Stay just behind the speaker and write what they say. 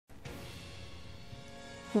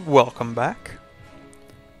Welcome back.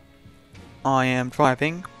 I am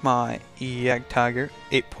driving my JagTiger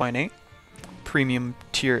 8.8 Premium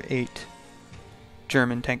Tier 8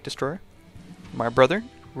 German tank destroyer. My brother,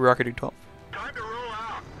 Rocket 12,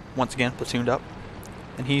 once again platooned up,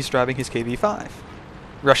 and he's driving his KV-5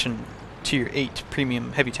 Russian Tier 8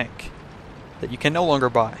 Premium Heavy Tank that you can no longer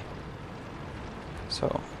buy.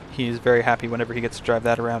 So he is very happy whenever he gets to drive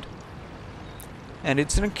that around. And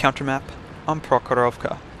it's an encounter map on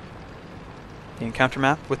Prokhorovka. The encounter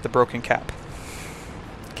map with the broken cap.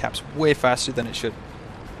 The cap's way faster than it should.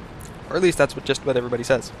 Or at least that's what just about everybody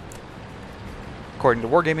says. According to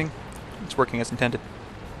Wargaming, it's working as intended.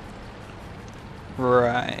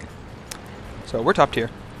 Right. So we're top tier.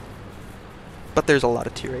 But there's a lot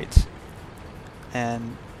of tier 8s.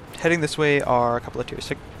 And heading this way are a couple of tier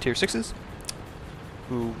 6s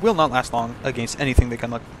who will not last long against anything they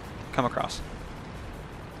can come across.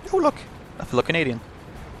 Oh look, a fellow Canadian.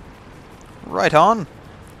 Right on.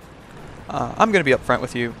 I'm going to be upfront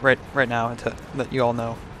with you right now to let you all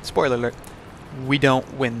know. Spoiler alert, we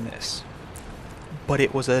don't win this. But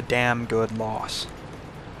it was a damn good loss.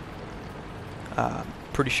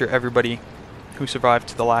 Pretty sure everybody who survived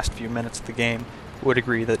to the last few minutes of the game would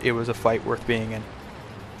agree that it was a fight worth being in.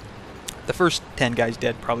 The first 10 guys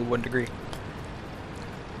dead probably wouldn't agree.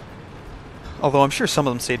 Although I'm sure some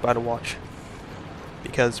of them stayed by to watch.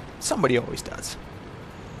 Because somebody always does.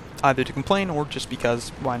 Either to complain or just because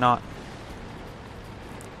why not?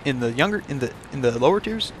 In the lower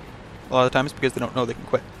tiers, a lot of the time it's because they don't know they can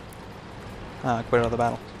quit out of the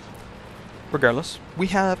battle. Regardless, we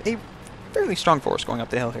have a fairly strong force going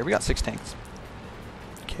up the hill here. We got 6 tanks.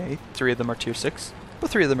 Okay, 3 of them are tier 6,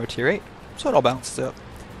 but 3 of them are tier 8, so it all balances out.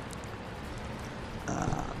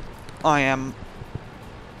 I am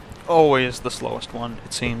always the slowest one,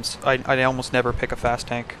 it seems. I almost never pick a fast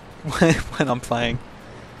tank when I'm playing.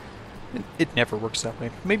 It never works that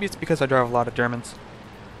way. Maybe it's because I drive a lot of Germans.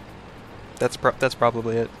 That's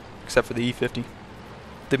probably it, except for the E50.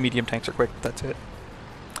 The medium tanks are quick, that's it.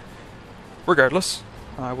 Regardless,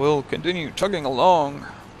 I will continue chugging along.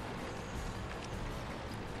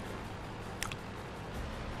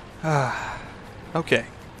 Okay,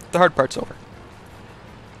 the hard part's over.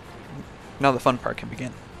 Now the fun part can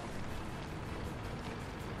begin.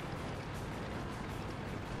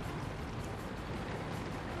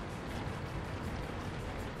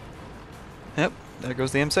 Yep, there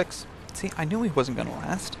goes the M6. See, I knew he wasn't going to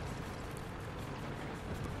last.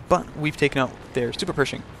 But we've taken out their super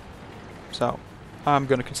Pershing. So, I'm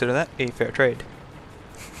going to consider that a fair trade.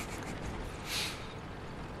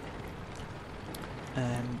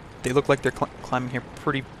 And they look like they're climbing here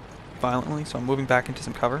pretty violently, so I'm moving back into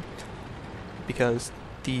some cover. Because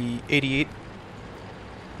the 88mm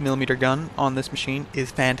gun on this machine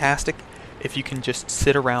is fantastic if you can just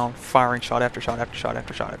sit around firing shot after shot after shot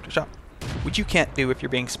after shot after shot. Which you can't do if you're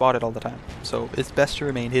being spotted all the time, so it's best to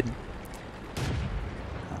remain hidden.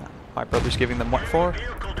 My brother's giving them what for,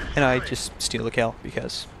 and I just steal the kill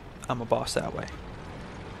because I'm a boss that way.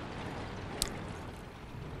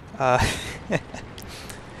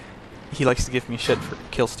 He likes to give me shit for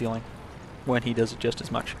kill stealing when he does it just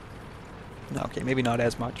as much. Okay, maybe not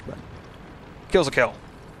as much, but kill's a kill.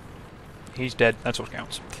 He's dead, that's what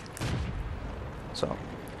counts. So,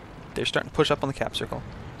 they're starting to push up on the cap circle.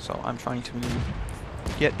 So I'm trying to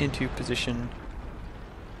get into position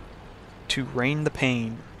to rain the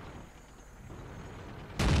pain.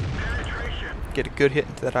 Get a good hit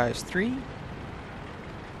into that IS-3.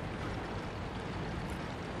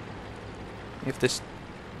 If this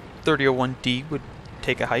 3001D would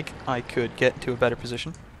take a hike, I could get into a better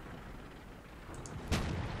position.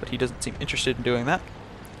 But he doesn't seem interested in doing that.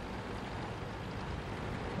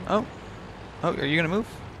 Oh, are you gonna move?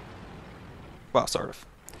 Well, sort of.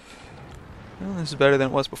 Well, this is better than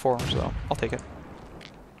it was before, so I'll take it.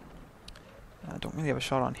 I don't really have a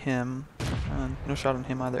shot on him. No shot on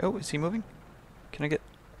him either. Oh, is he moving? Can I get...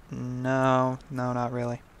 No, not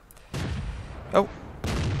really. Oh!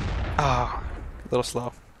 Ah, a little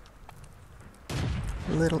slow.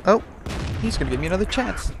 Oh! He's gonna give me another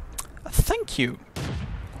chance. Thank you!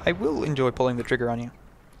 I will enjoy pulling the trigger on you.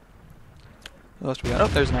 What else do we got? Oh,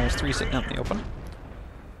 there's an IS-3 sitting out in the open.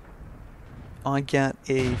 I get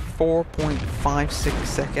a 4.56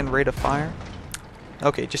 second rate of fire.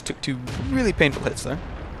 Okay, just took 2 really painful hits there.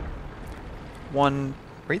 One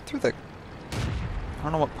right through the... I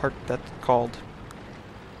don't know what part that's called.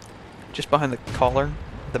 Just behind the collar.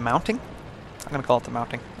 The mounting? I'm going to call it the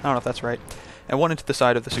mounting. I don't know if that's right. And one into the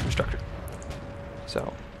side of the superstructure.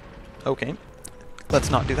 So, okay.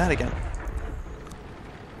 Let's not do that again.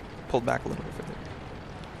 Pulled back a little bit further.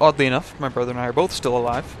 Oddly enough, my brother and I are both still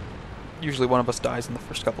alive. Usually one of us dies in the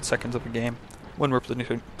first couple seconds of a game when we're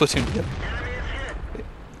platoon together.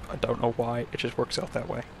 I don't know why, it just works out that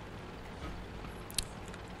way.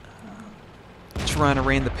 Trying to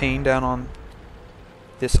rain the pain down on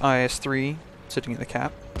this IS-3 sitting in the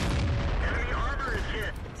cap.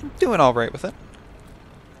 I'm doing alright with it.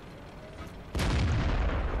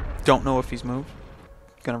 Don't know if he's moved.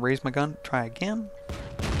 Gonna raise my gun, try again.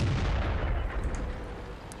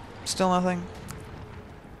 Still nothing.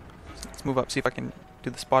 Let's move up, see if I can do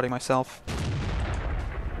the spotting myself.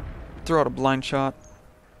 Throw out a blind shot.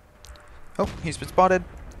 Oh, he's been spotted.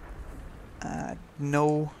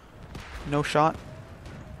 No shot.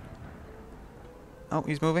 Oh,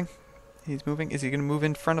 he's moving. He's moving. Is he gonna move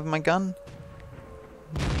in front of my gun?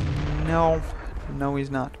 No. No,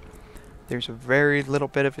 he's not. There's a very little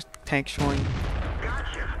bit of his tank showing,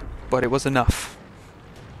 but it was enough.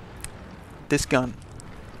 This gun,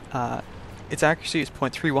 its accuracy is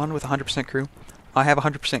 .31 with 100% crew. I have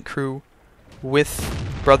 100% crew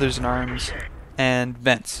with Brothers in Arms and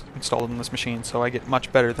vents installed in this machine, so I get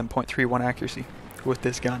much better than .31 accuracy with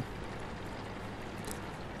this gun.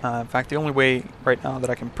 In fact, the only way right now that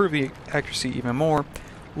I can improve the accuracy even more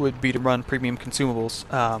would be to run premium consumables,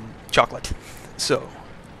 chocolate. So,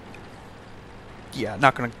 yeah,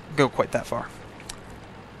 not going to go quite that far.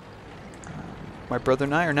 My brother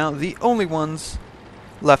and I are now the only ones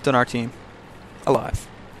left on our team alive.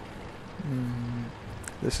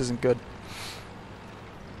 This isn't good.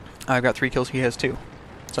 I've got 3 kills, he has 2.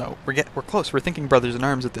 So, we're close. We're thinking Brothers in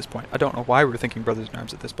Arms at this point. I don't know why we're thinking Brothers in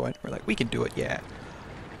Arms at this point. We're like, we can do it, yeah.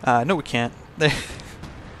 No, we can't. They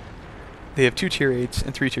have 2 tier 8s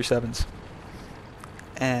and 3 tier 7s.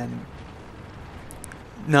 And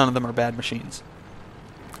none of them are bad machines.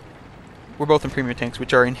 We're both in premium tanks,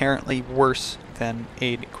 which are inherently worse than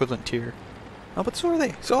an equivalent tier. Oh, but so are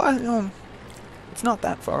they. So, it's not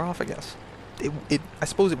that far off, I guess. I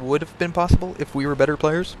suppose it would have been possible if we were better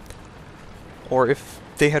players. Or if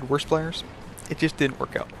they had worse players. It just didn't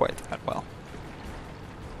work out quite that well.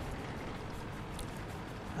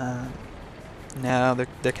 Now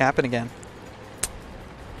they're capping again.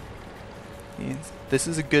 Yes, this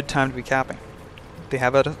is a good time to be capping. They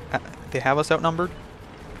have us outnumbered,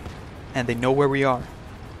 and they know where we are.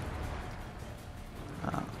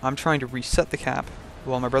 I'm trying to reset the cap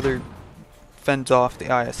while my brother fends off the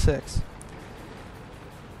IS-6.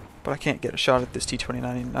 But I can't get a shot at this T-29,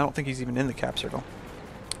 and I don't think he's even in the cap circle.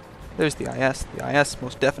 There's the IS. The IS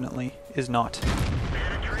most definitely is not.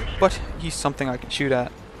 But he's something I can shoot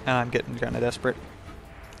at, and I'm getting kind of desperate.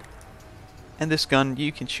 And this gun,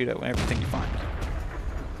 you can shoot at everything you find.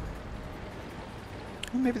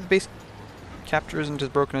 Well, maybe the base capture isn't as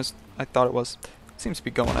broken as I thought it was. It seems to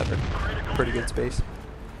be going at a pretty good space.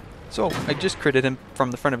 So, I just critted him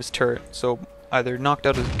from the front of his turret, so either knocked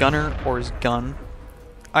out his gunner or his gun.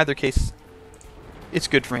 Either case, it's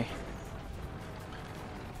good for me.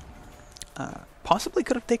 Possibly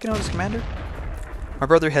could have taken out his commander. My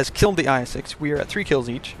brother has killed the IS-6. We are at 3 kills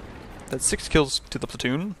each. That's 6 kills to the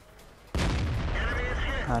platoon.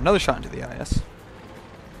 Another shot into the IS.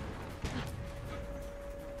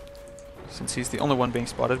 Since he's the only one being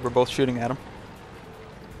spotted, we're both shooting at him.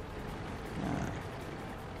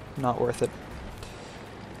 Not worth it.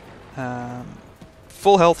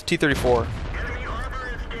 Full health T-34.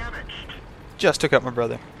 Just took out my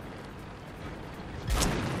brother.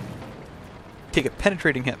 Take a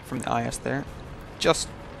penetrating hit from the IS there. Just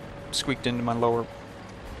squeaked into my lower...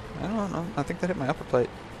 I don't know. I think that hit my upper plate.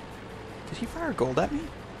 Did he fire gold at me?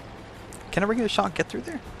 Can a regular shot get through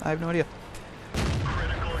there? I have no idea.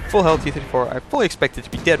 Full health T-34. I fully expect it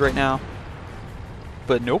to be dead right now.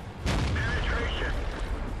 But nope.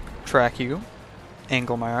 Track you.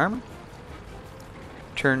 Angle my arm.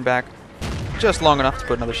 Turn back just long enough to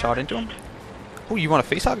put another shot into him. Oh, you want a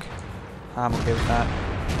face hug? I'm okay with that.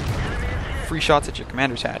 Free shots at your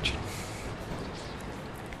commander's hatch.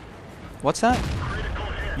 What's that?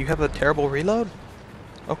 You have a terrible reload?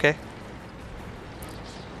 Okay.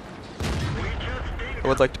 I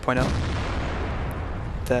would like to point out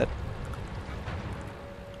that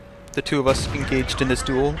the two of us engaged in this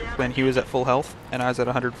duel when he was at full health and I was at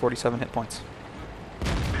 147 hit points.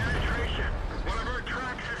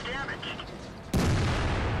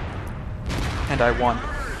 And I won.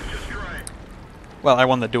 Well, I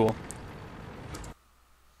won the duel.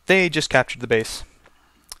 They just captured the base.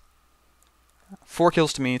 4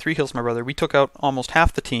 kills to me, 3 kills to my brother. We took out almost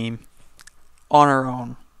half the team on our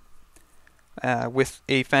own. With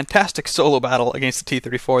a fantastic solo battle against the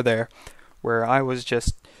T-34 there, where I was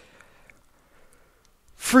just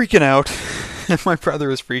freaking out. And my brother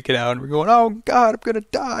was freaking out, and we're going, "Oh God, I'm gonna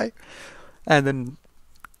die!" And then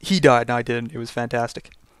he died, and I didn't. It was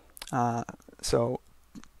fantastic. So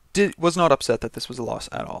was not upset that this was a loss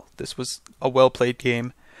at all. This was a well-played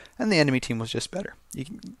game, and the enemy team was just better.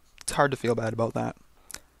 It's hard to feel bad about that.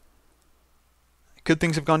 Could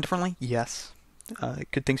things have gone differently? Yes.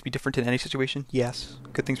 Could things be different in any situation? Yes.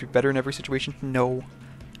 Could things be better in every situation? No.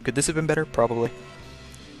 Could this have been better? Probably.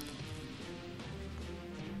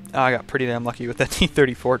 I got pretty damn lucky with that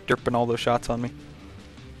T-34 derping all those shots on me.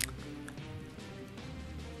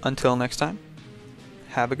 Until next time,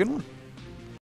 have a good one.